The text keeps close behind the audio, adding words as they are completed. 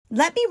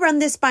"Let me run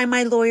this by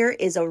my lawyer"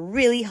 is a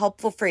really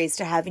helpful phrase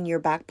to have in your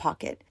back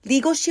pocket.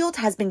 Legal Shield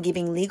has been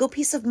giving legal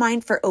peace of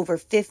mind for over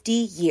 50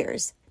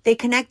 years. They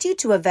connect you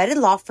to a vetted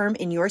law firm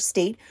in your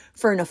state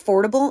for an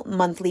affordable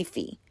monthly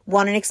fee.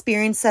 Want an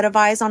experienced set of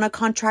eyes on a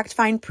contract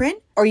fine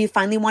print? Or you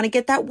finally want to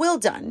get that will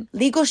done?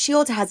 Legal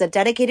Shield has a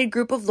dedicated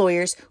group of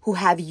lawyers who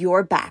have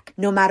your back,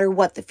 no matter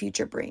what the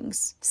future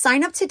brings.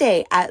 Sign up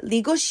today at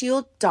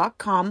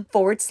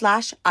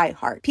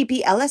LegalShield.com/iHeart.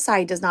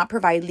 PPLSI does not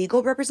provide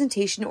legal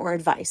representation or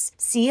advice.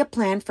 See a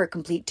plan for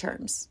complete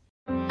terms.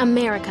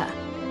 America.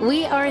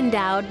 We are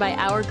endowed by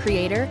our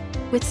Creator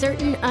with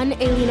certain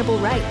unalienable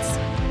rights: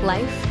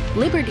 life,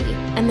 liberty,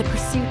 and the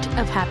pursuit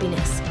of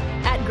happiness.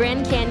 At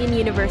Grand Canyon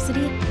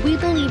University, we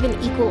believe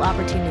in equal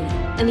opportunity,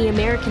 and the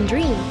American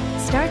dream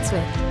starts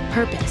with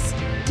purpose.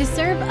 To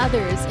serve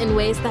others in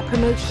ways that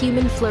promote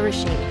human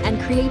flourishing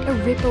and create a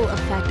ripple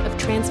effect of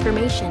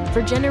transformation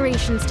for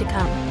generations to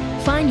come.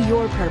 Find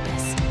your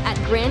purpose at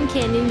Grand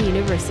Canyon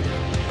University.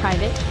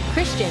 Private,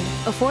 Christian,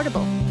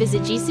 affordable.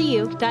 Visit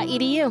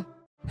gcu.edu.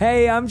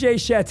 Hey, I'm Jay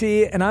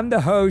Shetty, and I'm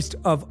the host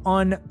of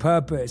On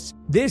Purpose.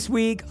 This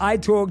week, I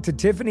talked to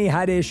Tiffany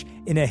Haddish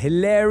in a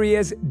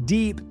hilarious,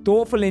 deep,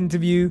 thoughtful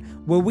interview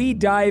where we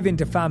dive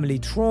into family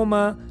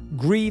trauma,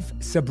 grief,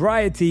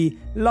 sobriety,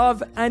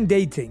 love, and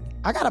dating.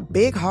 I got a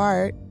big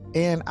heart,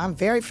 and I'm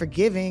very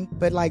forgiving,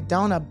 but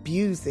don't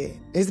abuse it.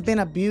 It's been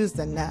abused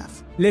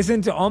enough.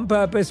 Listen to On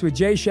Purpose with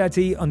Jay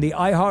Shetty on the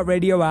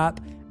iHeartRadio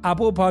app,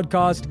 Apple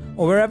Podcast,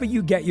 or wherever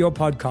you get your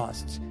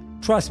podcasts.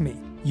 Trust me,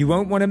 you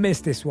won't want to miss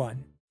this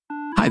one.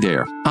 Hi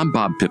there, I'm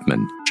Bob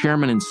Pittman,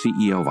 Chairman and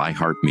CEO of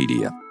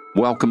iHeartMedia.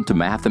 Welcome to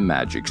Math and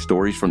Magic,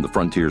 Stories from the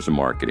Frontiers of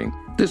Marketing.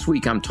 This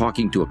week I'm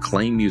talking to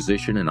acclaimed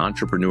musician and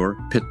entrepreneur,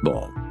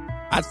 Pitbull.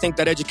 I think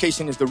that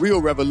education is the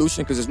real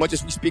revolution, because as much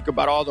as we speak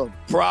about all the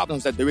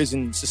problems that there is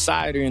in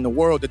society and the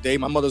world today,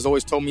 my mother's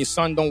always told me,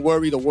 son, don't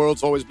worry, the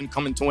world's always been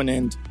coming to an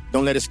end.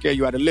 Don't let it scare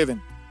you out of living.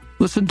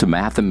 Listen to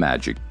Math and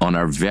Magic on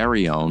our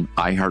very own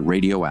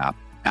iHeartRadio app,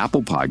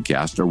 Apple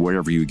Podcast, or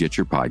wherever you get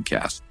your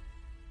podcasts.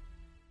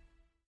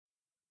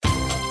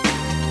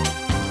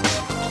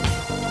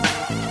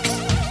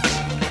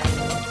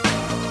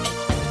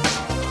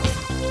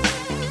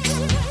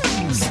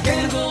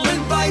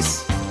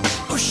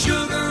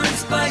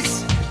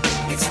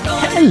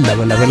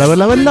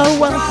 Hello.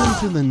 Welcome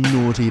to the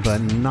Naughty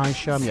But Nice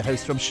Show. I'm your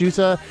host, Rob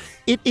Shooter.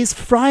 It is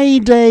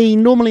Friday.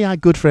 Normally our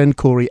good friend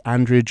Corey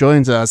Andrew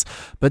joins us,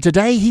 but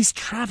today he's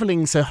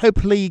travelling, so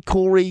hopefully,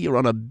 Corey, you're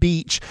on a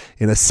beach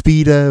in a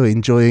Speedo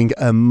enjoying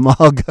a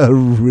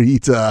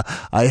margarita.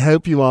 I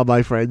hope you are,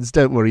 my friends.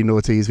 Don't worry,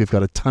 naughties, we've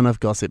got a ton of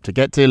gossip to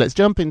get to. Let's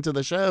jump into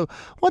the show.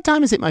 What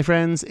time is it, my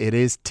friends? It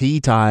is tea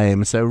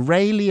time. So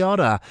Ray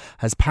Liotta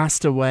has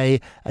passed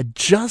away at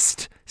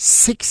just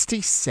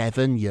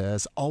 67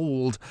 years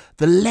old.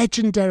 The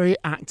legendary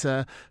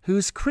actor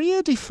whose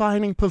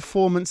career-defining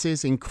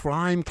performances in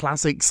crime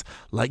classics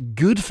like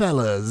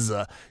Goodfellas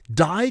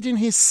died in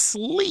his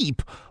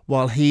sleep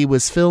while he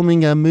was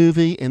filming a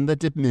movie in the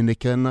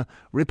Dominican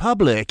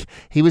Republic.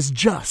 He was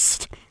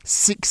just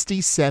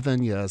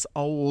 67 years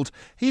old.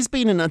 He's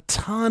been in a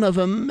ton of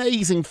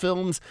amazing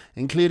films,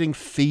 including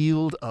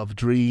Field of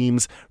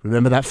Dreams.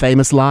 Remember that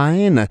famous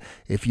line?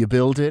 If you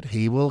build it,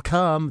 he will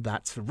come.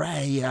 That's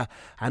Ray.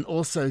 And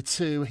also,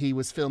 too, he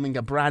was filming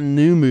a brand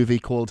new movie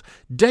called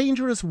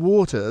Dangerous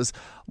Waters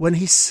when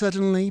he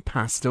suddenly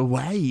passed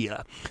away.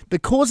 The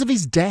cause of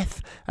his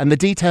death and the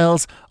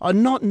details are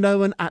not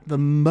known at the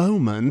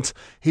moment.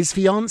 His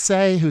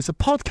fiancée, who's a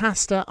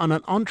podcaster and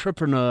an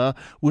entrepreneur,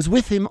 was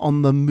with him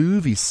on the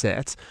movie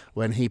set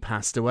when he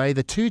passed away.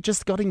 The two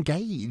just got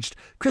engaged.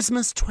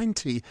 Christmas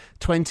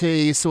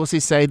 2020.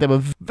 Sources say they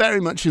were very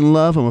much in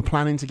love and were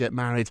planning to get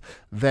married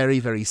very,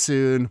 very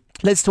soon.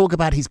 Let's talk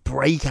about his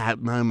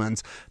breakout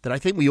moment that I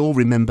think we all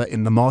remember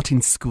in the Martin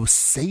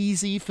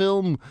Scorsese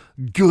film,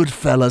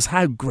 Goodfellas.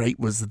 How great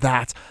was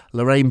that?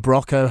 Lorraine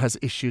Bracco has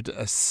issued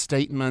a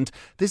statement.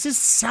 This is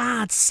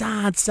sad,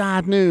 sad,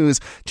 sad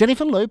news.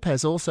 Jennifer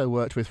Lopez also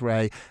worked with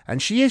Ray,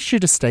 and she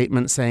issued a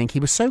statement saying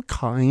he was so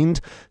kind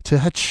to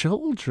her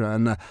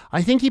children.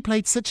 I think he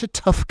played such a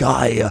tough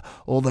guy,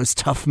 all those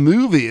tough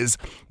movies.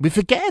 We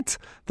forget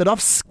that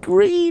off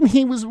screen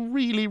he was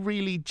really,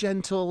 really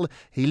gentle.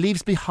 He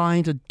leaves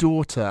behind a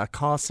daughter,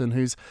 Carson,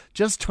 who's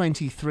just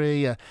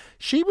 23.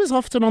 She was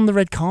often on the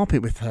red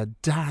carpet with her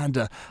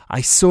dad.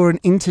 I saw an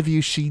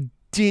interview she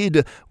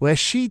did where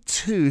she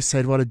too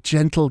said what a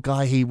gentle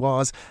guy he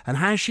was and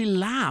how she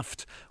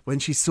laughed when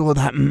she saw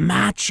that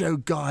macho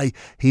guy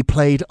he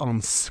played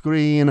on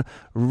screen.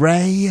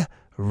 Ray,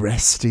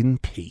 rest in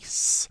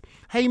peace.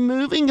 Hey,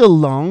 moving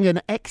along,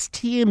 an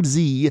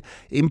ex-TMZ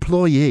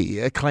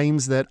employee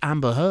claims that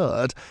Amber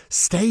Heard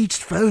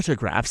staged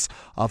photographs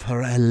of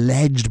her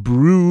alleged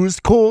bruise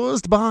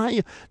caused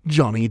by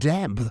Johnny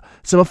Depp.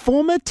 So a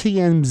former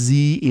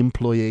TMZ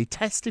employee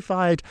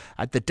testified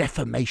at the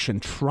defamation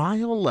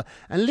trial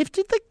and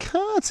lifted the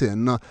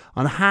curtain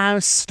on how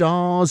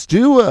stars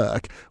do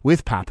work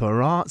with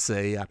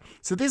paparazzi.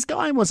 So this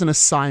guy was an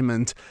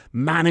assignment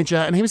manager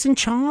and he was in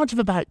charge of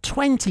about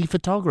 20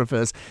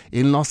 photographers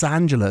in Los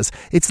Angeles.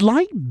 It's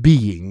like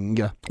being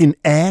in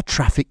air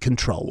traffic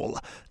control,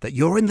 that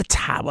you're in the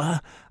tower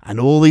and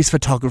all these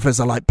photographers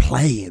are like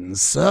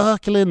planes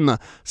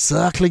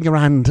circling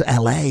around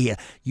LA.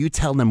 You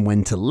tell them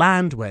when to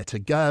land, where to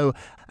go,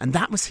 and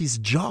that was his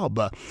job.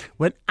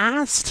 When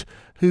asked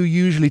who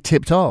usually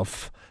tipped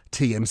off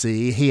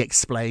TMZ, he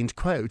explained,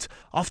 quote,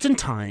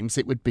 oftentimes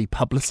it would be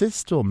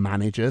publicists or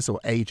managers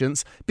or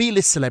agents,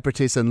 B-list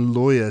celebrities and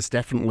lawyers,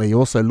 definitely.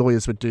 Also,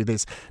 lawyers would do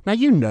this. Now,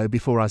 you know,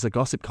 before I was a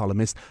gossip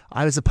columnist,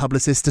 I was a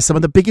publicist to some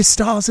of the biggest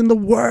stars in the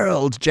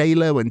world.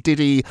 J-Lo and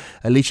Diddy,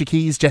 Alicia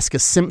Keys, Jessica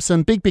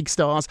Simpson, big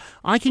stars.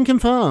 I can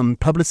confirm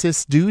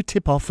publicists do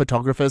tip off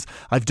photographers.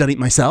 I've done it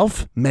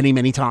myself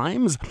many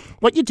times.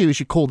 What you do is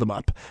you call them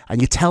up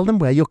and you tell them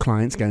where your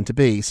client's going to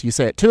be. So you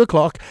say at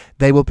 2:00,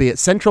 they will be at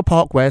Central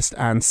Park West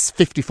and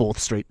 54th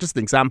Street. Just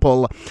an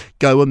example.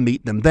 Go and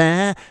meet them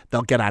there.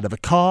 They'll get out of the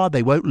car.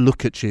 They won't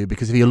look at you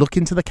because if you look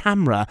into the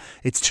camera,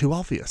 it's too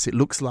obvious. It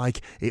looks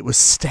like it was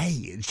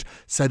staged.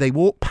 So they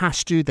walk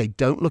past you. They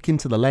don't look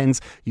into the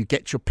lens. You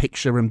get your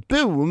picture and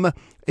boom,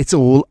 it's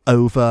all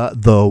over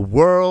the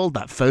world,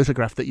 that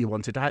photograph that you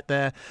wanted out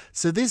there.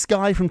 So this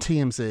guy from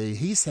TMZ,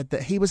 he said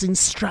that he was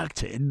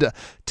instructed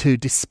to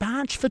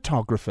dispatch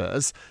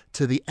photographers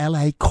to the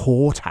LA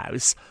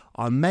courthouse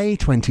on May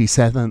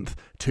 27th,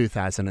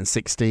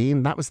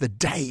 2016. That was the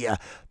day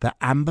that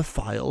Amber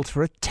filed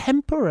for a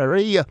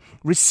temporary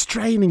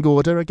restraining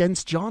order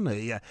against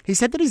Johnny. He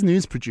said that his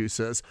news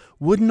producers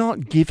would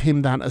not give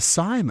him that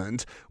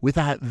assignment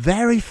without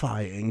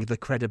verifying the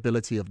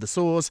credibility of the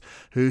source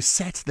who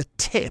set the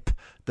tip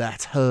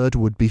that Heard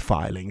would be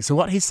filing. So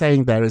what he's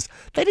saying there is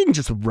they didn't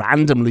just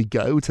randomly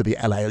go to the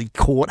LA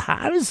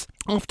courthouse.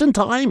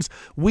 Oftentimes,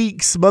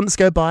 weeks, months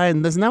go by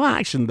and there's no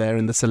action there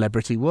in the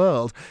celebrity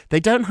world. They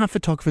don't have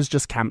photographers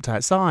just camped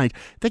outside.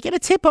 They get a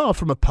tip-off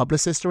from a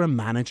publicist or a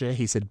manager,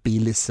 he said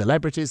B-list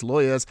celebrities,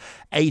 lawyers,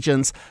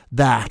 agents,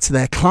 that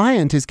their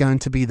client is going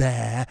to be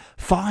there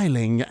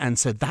filing, and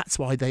so that's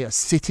why they are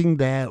sitting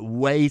there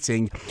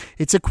waiting.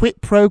 It's a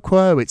quid pro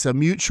quo. It's a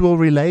mutual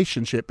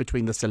relationship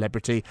between the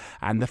celebrity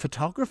and the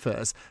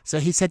photographers. So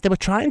he said they were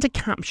trying to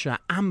capture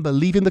Amber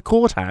leaving the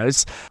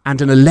courthouse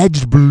and an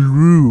alleged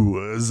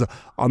bruise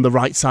on the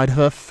right side of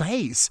her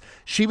face.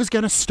 She was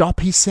going to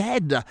stop, he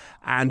said,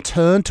 and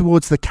turn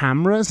towards the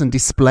cameras and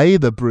display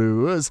the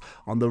bruise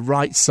on the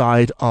right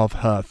side of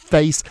her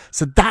face.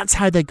 So that's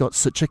how they got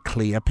such a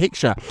clear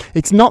picture.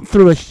 It's not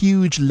through a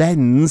huge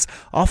lens.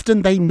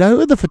 Often they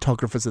know the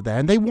photographers are there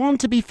and they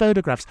want to be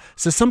photographs.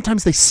 So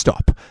sometimes they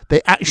stop.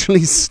 They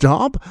actually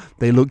stop.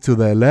 They look to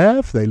their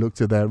left. They look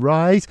to their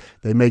right.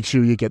 They make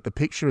sure you get the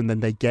picture and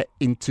then they get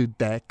into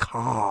their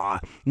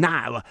car.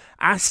 Now,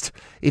 asked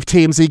if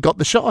TMZ got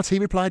the shot, he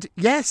replied,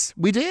 yes,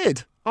 we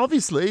did.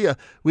 Obviously,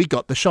 we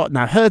got the shot.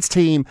 Now, Heard's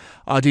team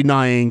are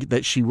denying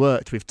that she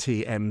worked with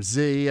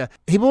TMZ.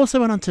 He also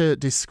went on to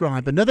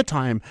describe another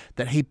time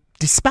that he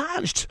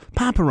dispatched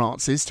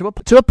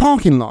paparazzis to a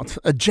parking lot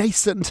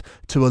adjacent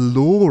to a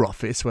law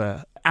office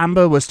where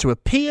Amber was to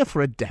appear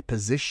for a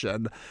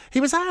deposition. He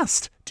was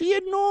asked, do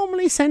you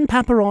normally send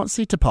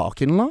paparazzi to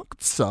parking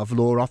lots of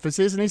law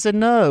offices? And he said,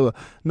 no,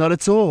 not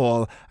at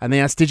all. And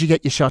they asked, did you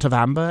get your shot of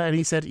Amber? And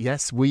he said,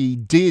 yes, we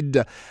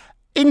did.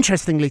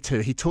 Interestingly, too,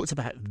 he talked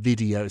about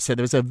video. So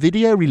there was a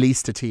video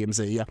released to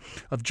TMZ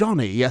of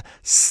Johnny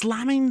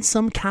slamming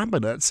some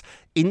cabinets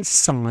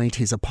inside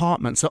his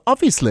apartment. So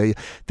obviously,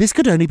 this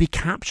could only be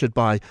captured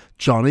by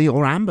Johnny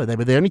or Amber. They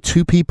were the only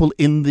two people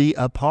in the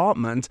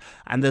apartment.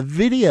 And the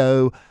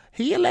video,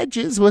 he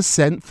alleges, was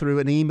sent through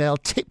an email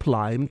tip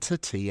line to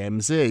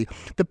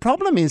TMZ. The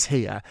problem is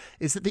that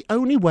the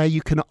only way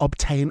you can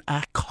obtain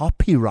a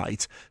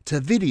copyright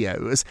to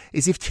videos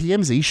is if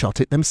TMZ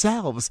shot it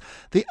themselves.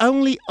 The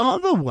only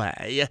other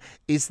way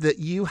is that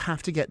you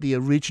have to get the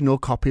original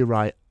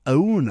copyright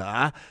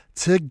owner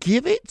to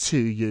give it to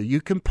you.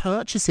 You can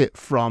purchase it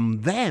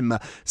from them.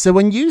 So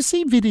when you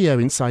see video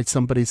inside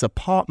somebody's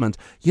apartment,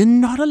 you're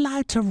not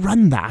allowed to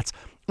run that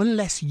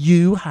unless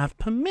you have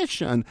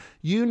permission.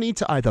 You need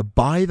to either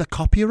buy the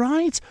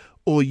copyright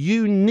or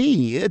you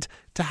need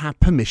to have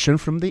permission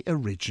from the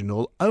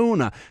original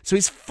owner. So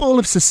it's full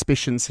of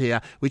suspicions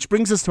here, which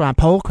brings us to our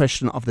poll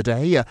question of the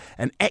day.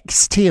 An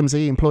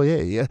ex-TMZ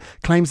employee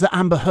claims that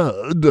Amber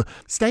Heard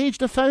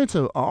staged a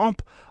photo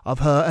op of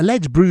her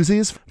alleged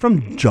bruises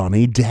from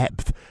Johnny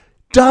Depp.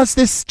 Does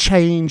this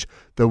change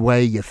the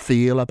way you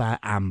feel about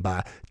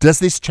Amber? Does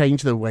this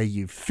change the way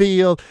you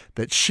feel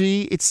that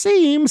she, it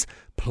seems,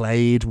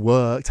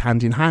 worked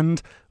hand in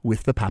hand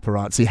with the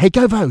paparazzi? Hey,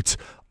 go vote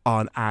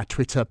on our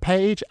Twitter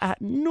page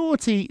at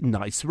Naughty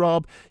Nice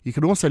Rob. You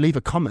can also leave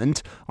a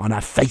comment on our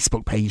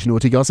Facebook page,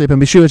 Naughty Gossip, and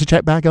be sure to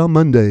check back on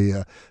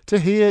Monday to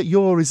hear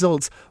your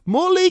results.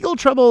 More legal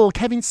trouble.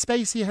 Kevin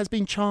Spacey has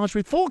been charged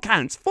with 4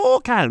 counts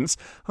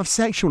of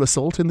sexual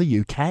assault in the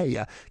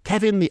UK.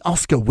 Kevin, the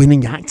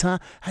Oscar-winning actor,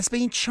 has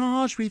been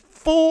charged with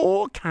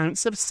 4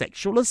 counts of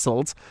sexual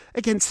assault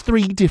against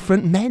 3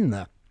 different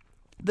men.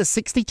 The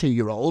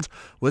 62-year-old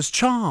was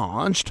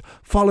charged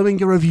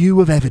following a review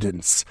of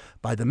evidence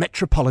by the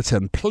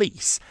Metropolitan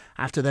Police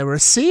after there were a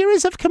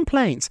series of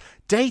complaints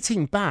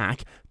dating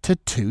back to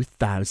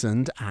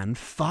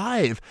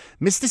 2005.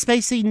 Mr.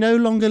 Spacey no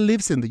longer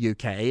lives in the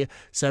UK,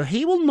 so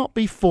he will not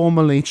be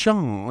formally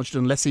charged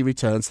unless he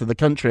returns to the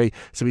country.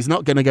 So he's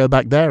not going to go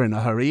back there in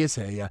a hurry, is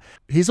he?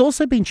 He's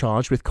also been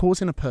charged with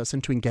causing a person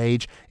to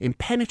engage in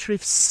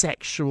penetrative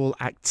sexual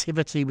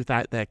activity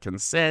without their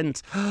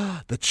consent.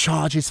 The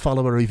charges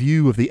follow a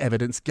review of the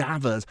evidence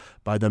gathered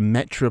by the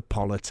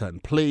Metropolitan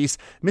Police.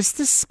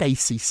 Mr.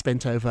 Spacey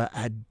spent over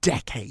a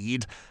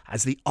decade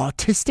as the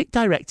artistic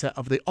director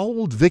of the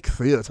Old Vic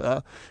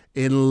Theatre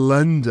in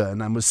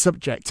London and was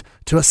subject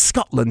to a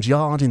Scotland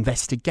Yard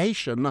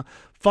investigation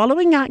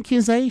following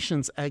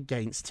accusations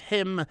against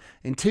him.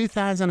 In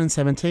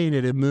 2017,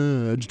 it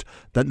emerged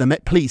that the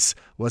Met Police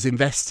was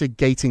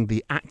investigating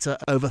the actor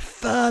over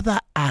further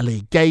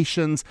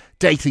allegations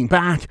dating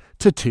back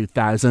to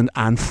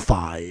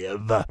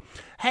 2005.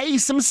 Hey,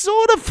 some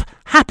sort of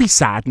happy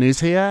sad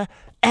news here.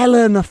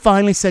 Ellen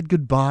finally said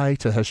goodbye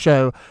to her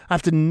show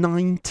after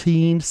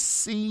 19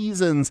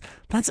 seasons.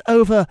 That's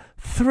over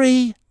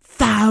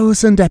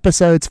 3,000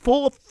 episodes,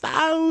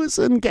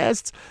 4,000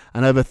 guests,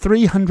 and over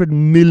 $300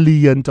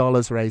 million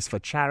raised for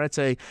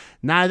charity.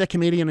 Now the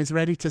comedian is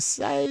ready to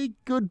say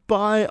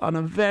goodbye on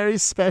a very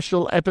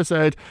special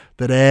episode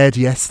that aired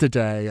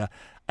yesterday.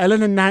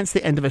 Ellen announced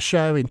the end of a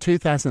show in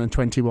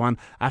 2021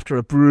 after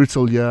a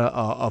brutal year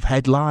of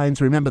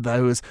headlines. Remember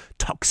those?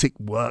 Toxic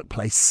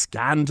workplace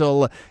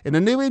scandal. In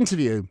a new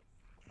interview,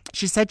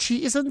 she said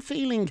she isn't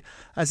feeling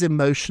as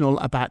emotional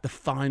about the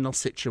final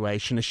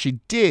situation as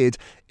she did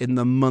in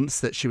the months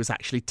that she was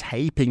actually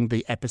taping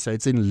the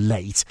episodes in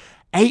late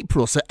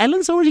April. So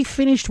Ellen's already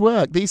finished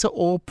work. These are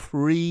all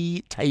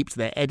pre-taped.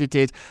 They're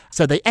edited.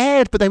 So they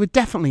aired, but they were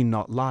definitely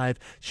not live.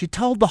 She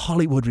told The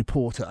Hollywood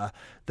Reporter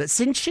that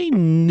since she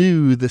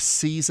knew the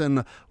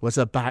season was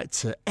about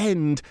to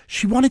end,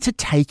 she wanted to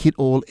take it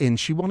all in.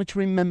 She wanted to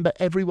remember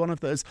every one of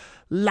those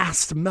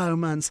last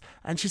moments.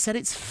 And she said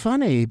it's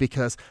funny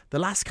because the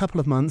last couple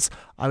of months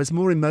I was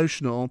more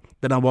emotional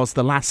than I was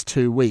the last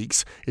 2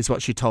 weeks, is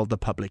what she told the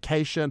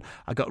publication.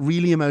 I got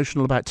really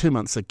emotional about 2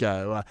 months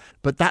ago.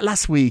 But that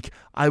last week,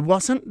 I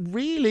wasn't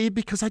really,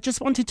 because I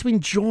just wanted to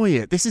enjoy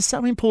it. This is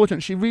so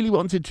important. She really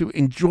wanted to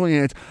enjoy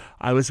it.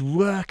 I was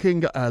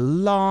working a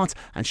lot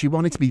and she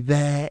wanted to be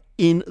there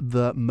in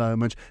the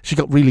moment. She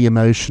got really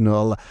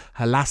emotional.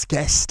 Her last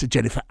guest,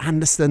 Jennifer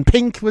Aniston,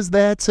 Pink, was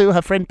there too.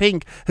 Her friend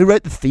Pink, who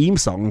wrote the theme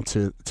song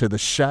to the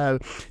show.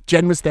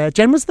 Jen was there.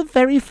 Jen was the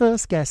very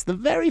first guest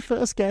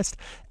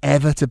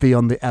ever to be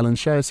on the Ellen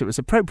Show. So it was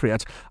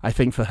appropriate, I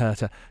think, for her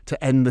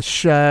to end the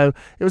show.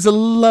 It was a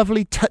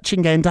lovely,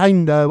 touching end. I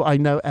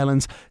know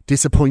Ellen's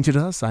disappointed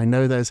us. I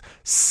know those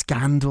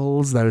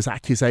scandals, those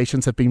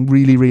accusations have been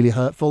really, really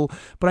hurtful.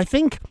 But I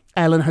think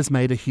Ellen has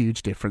made a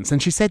huge difference.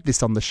 And she said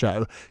this on the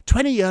show.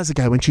 20 years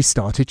ago when she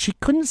started, she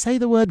couldn't say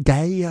the word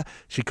gay.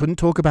 She couldn't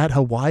talk about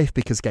her wife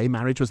because gay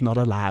marriage was not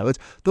allowed.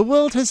 The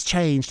world has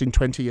changed in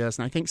 20 years.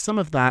 And I think some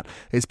of that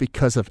is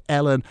because of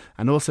Ellen.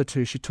 And also,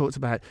 too, she talked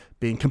about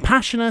being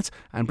compassionate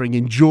and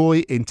bringing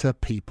joy into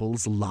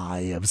people's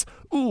lives.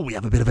 Ooh, we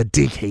have a bit of a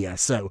dig here.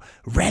 So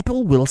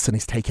Rebel Wilson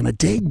is taking a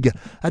dig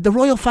at the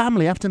royal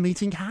family after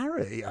meeting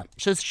Harry.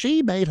 So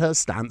she made her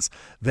stance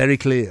very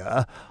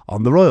clear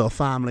on the royal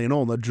family and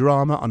all the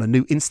drama on a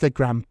new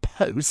Instagram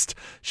post.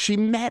 She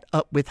met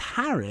up with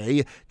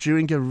Harry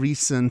during a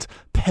recent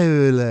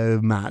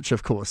polo match,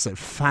 of course, so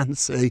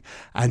fancy,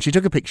 and she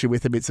took a picture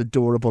with him. It's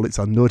adorable. It's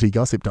on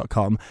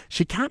naughtygossip.com.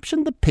 She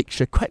captioned the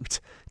picture, quote,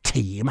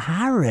 Team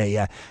Harry.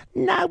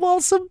 Now,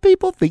 while some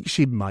people think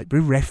she might be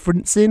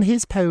referencing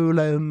his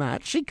polo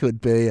match, she could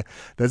be.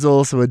 There's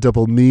also a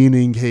double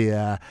meaning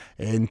here.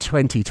 In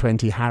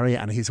 2020, Harry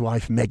and his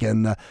wife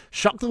Meghan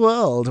shocked the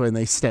world when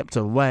they stepped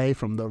away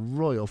from the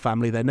royal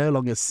family. They're no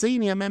longer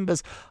senior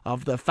members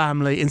of the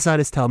family.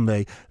 Insiders tell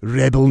me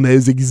Rebel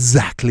knows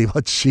exactly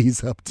what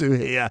she's up to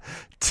here.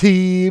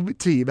 Team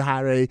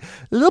Harry.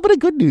 A little bit of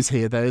good news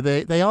here, though.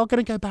 They are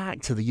going to go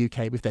back to the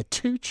UK with their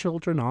 2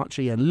 children,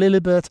 Archie and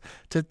Lilibet,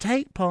 to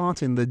take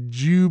part in the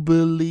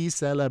Jubilee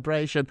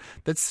celebration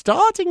that's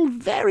starting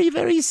very,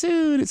 very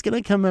soon. It's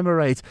going to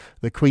commemorate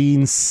the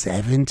Queen's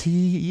 70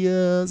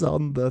 years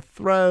on the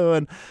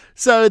throne.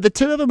 So the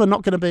 2 of them are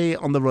not going to be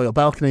on the royal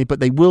balcony, but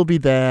they will be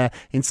there.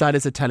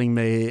 Insiders are telling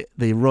me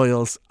the the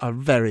royals are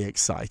very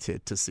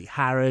excited to see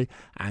Harry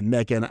and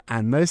Meghan,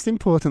 and most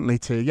importantly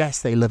too,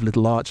 yes, they love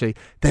little Archie.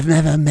 They've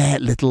never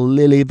met little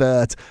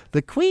Lilibet.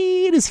 The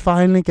Queen is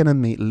finally going to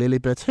meet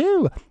Lilibet,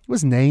 who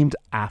was named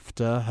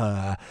after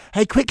her.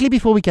 Hey, quickly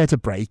before we go to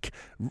break,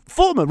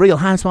 former Real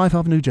Housewife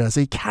of New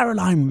Jersey,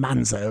 Caroline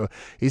Manzo,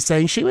 is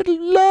saying she would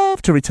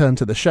love to return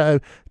to the show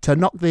to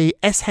knock the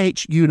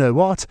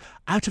you-know-what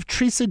out of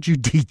Teresa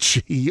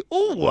Giudice.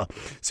 Oh,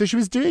 so she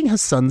was doing her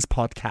son's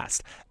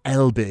podcast,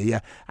 LB,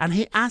 and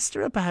he asked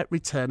her about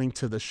returning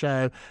to the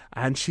show,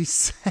 and she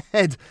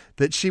said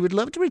that she would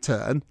love to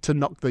return to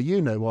knock the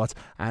you-know-what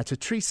out of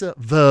Teresa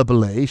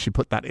verbally. She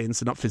put that in,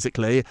 so not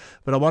physically,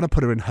 but I want to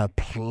put her in her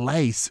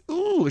place.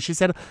 Ooh, she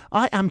said,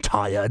 I am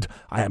tired.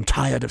 I am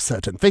tired of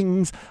certain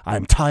things. I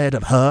am tired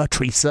of her,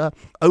 Teresa,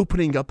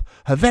 opening up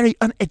her very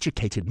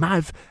uneducated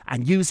mouth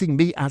and using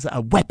me as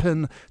a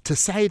weapon to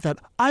say that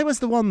I was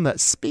the one that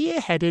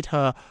spearheaded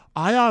her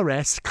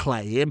IRS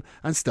claim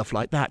and stuff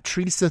like that.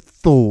 Teresa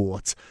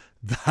thought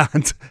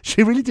that,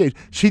 she really did,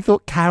 she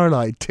thought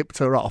Caroline tipped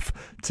her off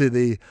to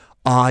the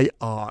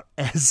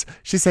IRS.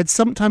 She said,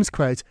 sometimes,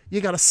 quote,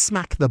 you got to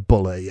smack the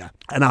bully,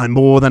 and I'm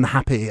more than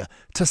happy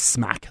to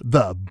smack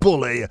the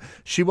bully.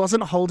 She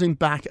wasn't holding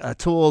back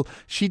at all.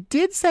 She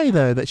did say,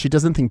 though, that she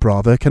doesn't think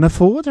Bravo can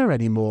afford her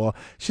anymore.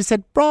 She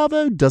said,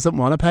 Bravo doesn't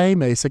want to pay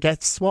me, so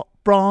guess what,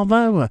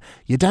 Bravo?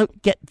 You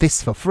don't get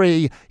this for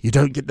free. You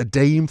don't get the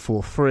Dame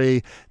for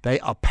free. They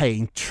are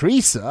paying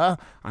Teresa,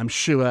 I'm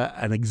sure,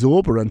 an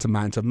exorbitant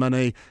amount of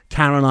money.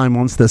 Caroline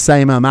wants the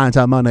same amount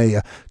of money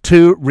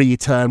to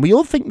return. We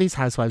all think these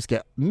housewives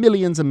get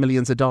millions and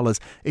millions of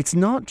dollars. It's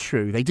not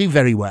true. They do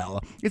very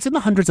well. It's in the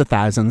hundreds of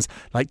thousands,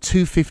 like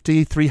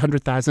 250,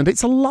 300,000.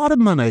 It's a lot of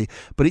money,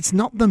 but it's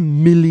not the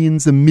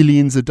millions and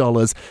millions of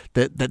dollars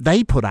that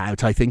they put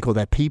out, I think, or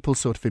their people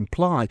sort of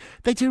imply.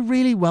 They do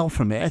really well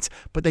from it,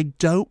 but they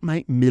don't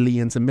make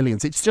millions and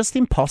millions. It's just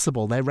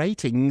impossible. Their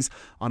ratings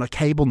on a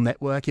cable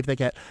network, if they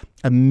get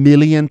 1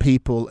 million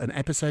people an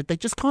episode, they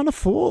just can't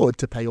afford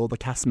to pay all the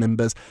cast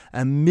members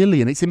 $1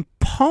 million. It's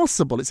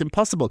impossible. It's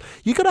impossible.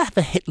 You got to have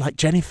a hit like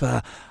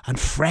Jennifer and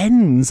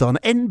Friends on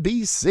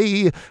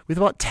NBC with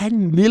about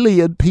 10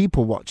 million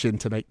people watching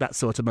to make that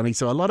sort of money.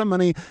 So a lot of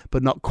money,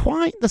 but not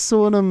quite the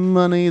sort of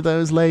money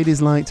those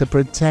ladies like to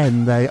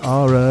pretend they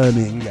are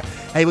earning.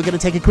 Hey, we're going to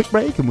take a quick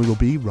break and we will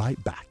be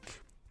right back.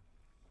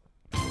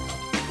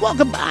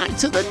 Welcome back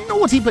to the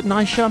Naughty But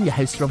Nice Show. I'm your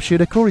host, Rob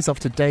Shooter. Corey's off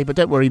today, but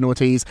don't worry,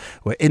 naughties.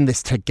 We're in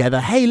this together.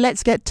 Hey,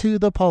 let's get to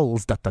the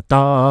polls. Da, da,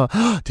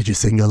 da. Did you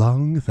sing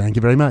along? Thank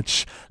you very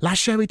much. Last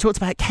show, we talked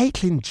about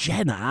Caitlyn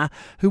Jenner,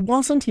 who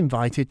wasn't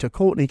invited to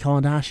Kourtney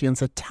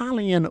Kardashian's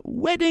Italian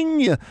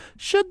wedding.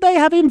 Should they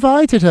have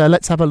invited her?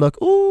 Let's have a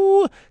look.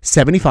 Ooh,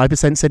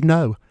 75% said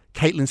no.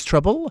 Caitlyn's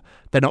trouble.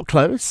 They're not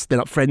close. They're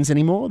not friends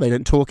anymore. They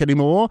don't talk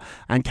anymore.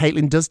 And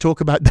Caitlyn does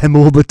talk about them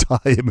all the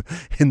time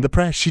in the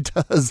press. She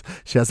does.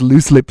 She has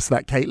loose lips,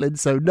 that Caitlyn.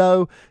 So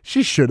no,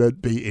 she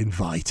shouldn't be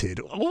invited.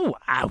 Oh,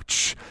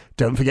 ouch.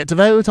 Don't forget to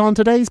vote on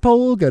today's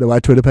poll. Go to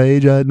our Twitter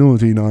page at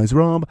Naughty Nice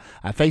Rob.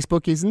 Our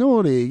Facebook is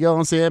Naughty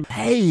Gossip.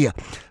 Hey,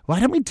 why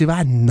don't we do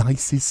our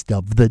nicest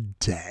of the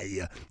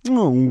day?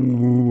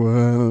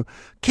 Oh,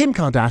 Kim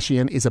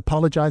Kardashian is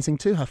apologising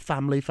to her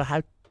family for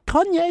how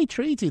Kanye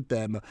treated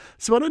them.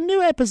 So on a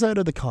new episode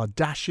of The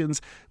Kardashians,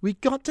 we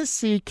got to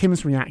see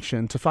Kim's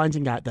reaction to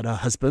finding out that her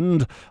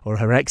husband, or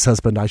her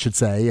ex-husband I should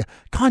say,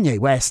 Kanye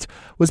West,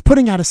 was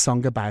putting out a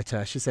song about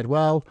her. She said,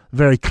 well,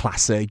 very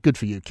classy, good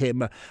for you,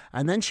 Kim.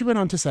 And then she went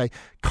on to say,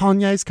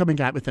 Kanye's coming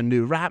out with a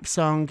new rap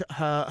song.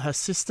 Her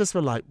sisters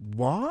were like,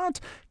 what?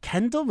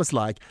 Kendall was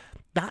like,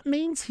 that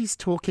means he's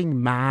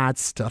talking mad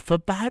stuff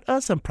about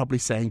us and probably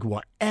saying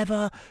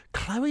whatever.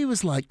 Khloe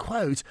was like,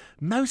 quote,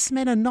 most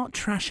men are not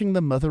trashing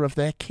the mother of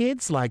their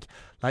kids like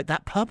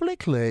that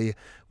publicly.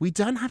 We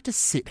don't have to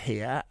sit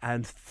here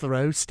and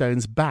throw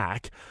stones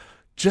back.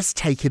 Just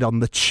take it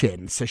on the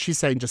chin. So she's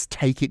saying just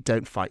take it,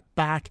 don't fight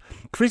back.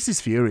 Kris is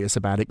furious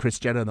about it. Kris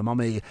Jenner, the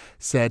mommy,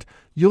 said,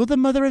 you're the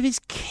mother of his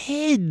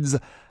kids.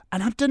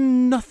 And I've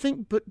done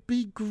nothing but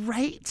be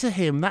great to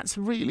him. That's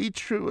really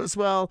true as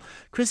well.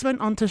 Kris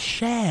went on to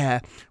share,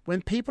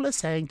 when people are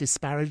saying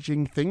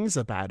disparaging things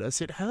about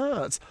us, it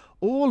hurts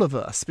all of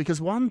us,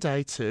 because one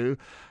day too,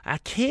 our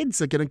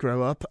kids are going to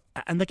grow up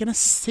and they're going to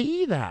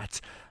see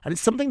that. And it's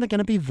something they're going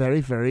to be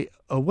very, very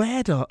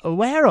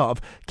aware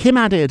of. Kim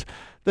added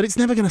that it's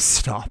never going to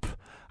stop.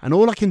 And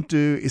all I can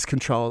do is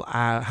control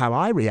how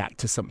I react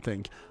to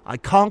something. I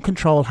can't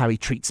control how he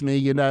treats me,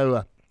 you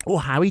know,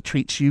 or how he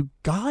treats you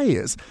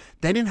guys.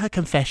 Then in her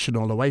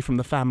confessional away from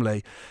the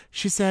family,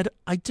 she said,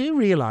 I do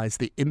realise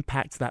the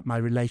impact that my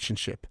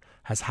relationship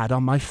has had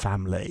on my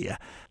family.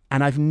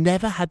 And I've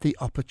never had the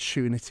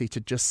opportunity to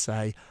just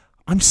say,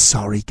 I'm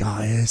sorry,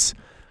 guys.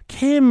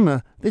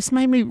 Kim, this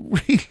made me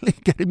really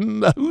get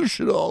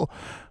emotional.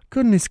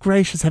 Goodness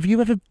gracious, have you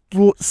ever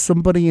brought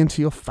somebody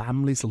into your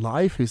family's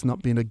life who's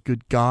not been a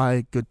good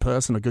guy, good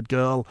person, a good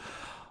girl?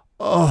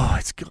 Oh,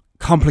 it's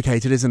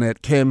complicated, isn't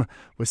it? Kim,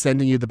 we're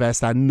sending you the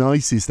best, our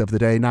nicest of the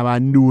day, now our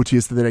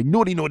naughtiest of the day.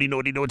 Naughty, naughty,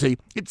 naughty, naughty.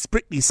 It's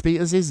Britney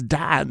Spears'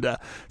 dad.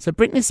 So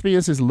Britney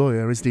Spears'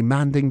 lawyer is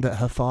demanding that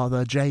her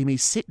father, Jamie,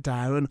 sit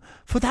down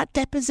for that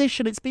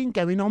deposition. It's been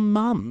going on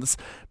months.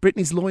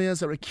 Britney's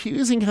lawyers are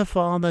accusing her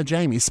father,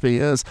 Jamie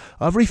Spears,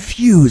 of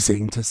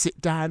refusing to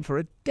sit down for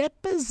a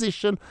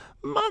deposition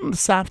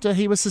months after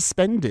he was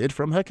suspended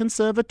from her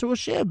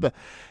conservatorship.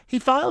 He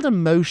filed a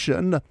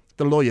motion,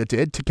 the lawyer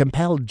did, to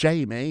compel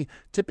Jamie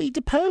to be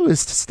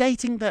deposed,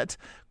 stating that,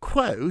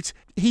 quote,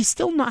 he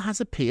still not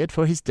has appeared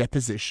for his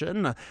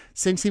deposition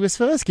since he was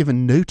first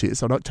given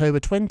notice on October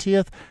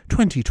 20th,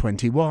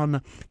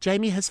 2021.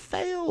 Jamie has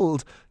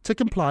failed to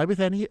comply with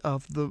any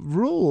of the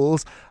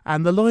rules.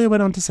 And the lawyer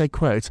went on to say,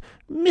 quote,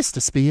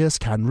 Mr. Spears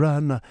can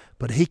run,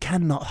 but he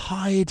cannot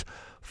hide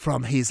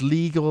from his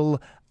legal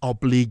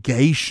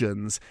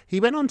obligations. He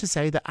went on to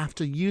say that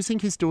after using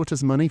his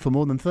daughter's money for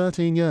more than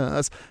 13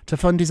 years to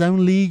fund his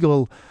own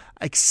legal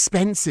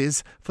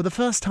expenses, for the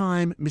first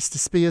time, Mr.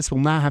 Spears will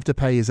now have to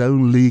pay his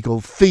own legal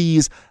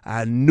fees.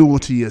 And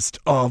naughtiest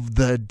of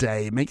the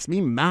day. Makes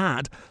me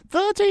mad.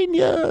 13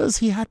 years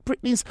he had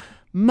Britney's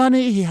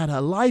money, he had her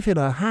life in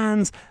her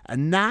hands,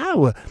 and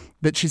now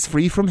that she's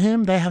free from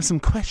him, they have some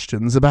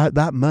questions about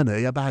that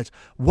money, about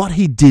what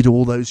he did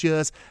all those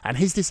years, and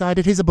he's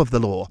decided he's above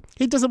the law.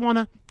 He doesn't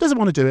want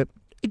to do it.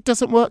 It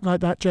doesn't work like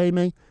that,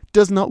 Jamie.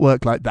 Does not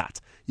work like that.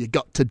 You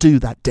got to do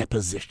that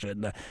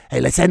deposition. Hey,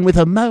 let's end with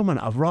a moment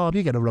of Rob.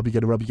 You get a Rob, you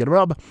get a Rob, you get a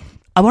Rob.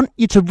 I want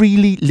you to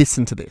really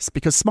listen to this,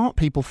 because smart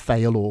people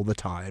fail all the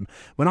time.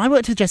 When I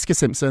worked with Jessica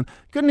Simpson,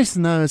 goodness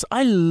knows,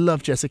 I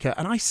love Jessica,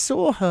 and I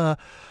saw her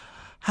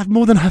have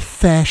more than her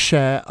fair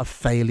share of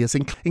failures,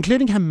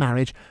 including her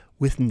marriage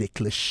with Nick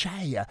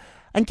Lachey.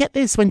 And get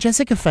this, when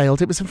Jessica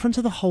failed, it was in front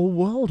of the whole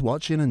world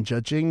watching and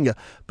judging.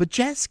 But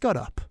Jess got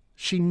up.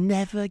 She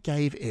never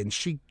gave in.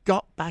 She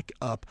got back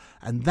up.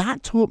 And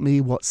that taught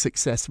me what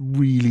success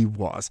really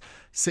was.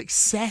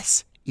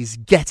 Success is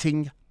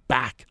getting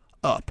back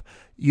up.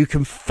 You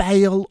can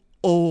fail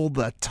all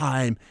the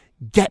time.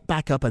 Get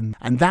back up, and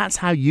that's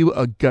how you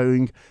are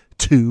going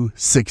to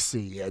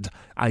succeed.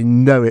 I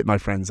know it, my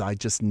friends. I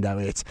just know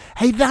it.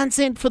 Hey, that's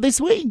it for this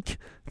week.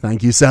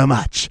 Thank you so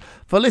much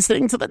for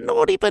listening to the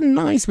Naughty But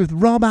Nice with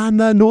Rob and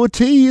the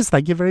Naughties.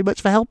 Thank you very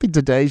much for helping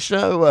today's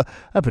show,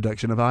 a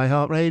production of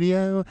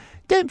iHeartRadio.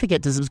 Don't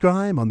forget to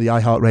subscribe on the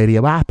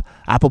iHeartRadio app,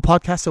 Apple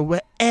Podcasts, or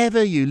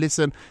wherever you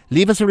listen.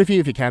 Leave us a review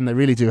if you can. They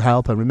really do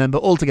help. And remember,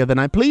 all together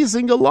now, please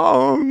sing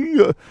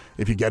along.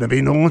 If you're going to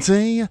be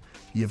naughty,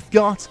 you've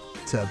got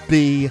to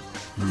be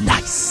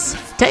nice.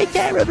 Take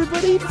care,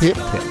 everybody. Pip,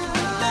 pip.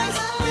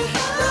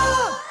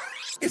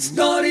 It's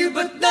Naughty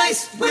But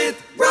Nice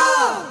with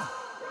Rob.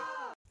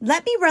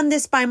 Let me run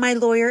this by my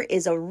lawyer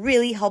is a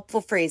really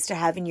helpful phrase to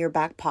have in your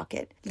back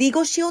pocket.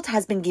 Legal Shield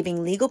has been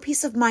giving legal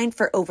peace of mind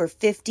for over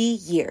 50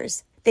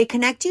 years. They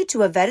connect you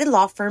to a vetted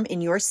law firm in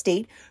your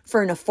state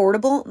for an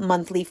affordable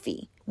monthly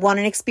fee. Want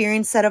an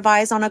experienced set of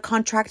eyes on a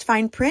contract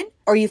fine print?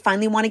 Or you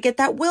finally want to get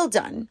that will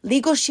done?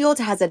 Legal Shield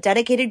has a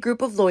dedicated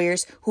group of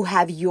lawyers who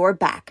have your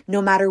back, no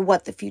matter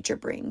what the future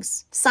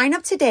brings. Sign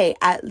up today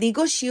at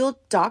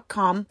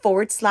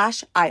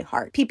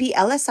LegalShield.com/iHeart.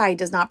 PPLSI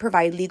does not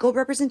provide legal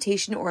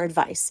representation or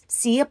advice.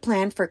 See a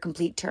plan for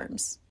complete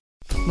terms.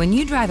 When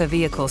you drive a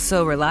vehicle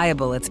so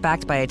reliable it's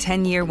backed by a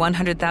 10-year,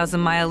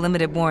 100,000-mile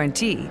limited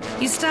warranty,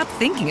 you stop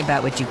thinking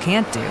about what you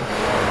can't do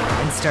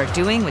and start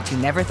doing what you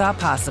never thought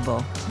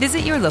possible. Visit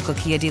your local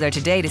Kia dealer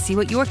today to see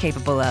what you're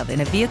capable of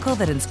in a vehicle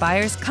that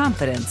inspires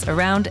confidence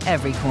around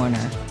every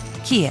corner.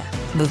 Kia,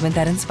 movement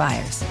that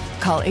inspires.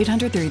 Call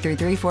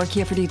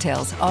 800-333-4KIA for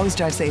details. Always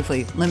drive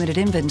safely. Limited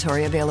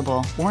inventory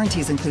available.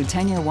 Warranties include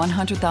 10-year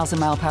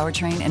 100,000-mile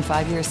powertrain and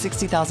 5-year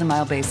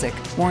 60,000-mile basic.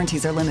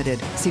 Warranties are limited.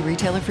 See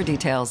retailer for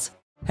details.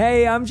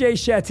 Hey, I'm Jay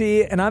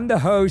Shetty, and I'm the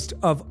host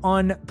of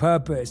On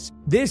Purpose.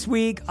 This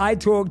week, I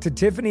talked to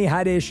Tiffany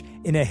Haddish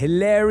in a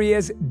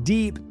hilarious,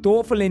 deep,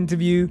 thoughtful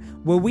interview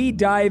where we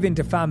dive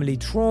into family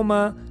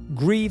trauma,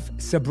 grief,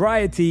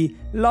 sobriety,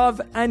 love,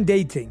 and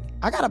dating.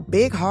 I got a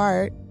big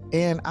heart,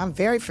 and I'm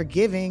very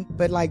forgiving,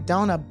 but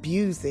don't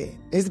abuse it.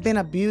 It's been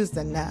abused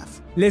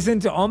enough. Listen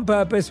to On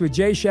Purpose with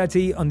Jay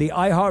Shetty on the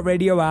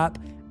iHeartRadio app,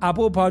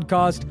 Apple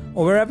Podcast,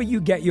 or wherever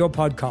you get your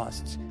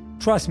podcasts.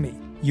 Trust me,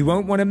 you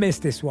won't want to miss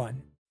this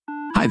one.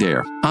 Hi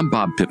there, I'm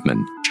Bob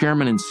Pittman,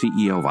 Chairman and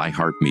CEO of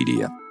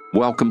iHeartMedia.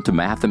 Welcome to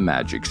Math and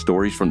Magic,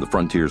 Stories from the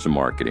Frontiers of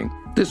Marketing.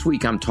 This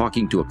week I'm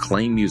talking to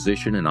acclaimed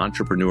musician and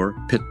entrepreneur,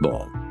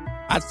 Pitbull.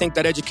 I think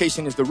that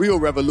education is the real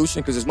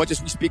revolution, because as much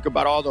as we speak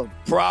about all the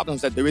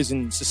problems that there is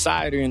in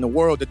society and the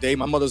world today,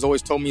 my mother's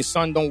always told me,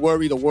 son, don't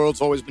worry, the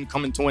world's always been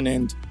coming to an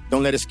end.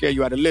 Don't let it scare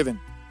you out of living.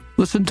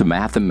 Listen to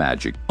Math and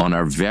Magic on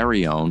our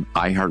very own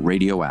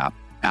iHeartRadio app,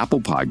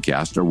 Apple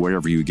Podcast, or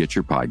wherever you get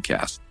your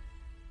podcasts.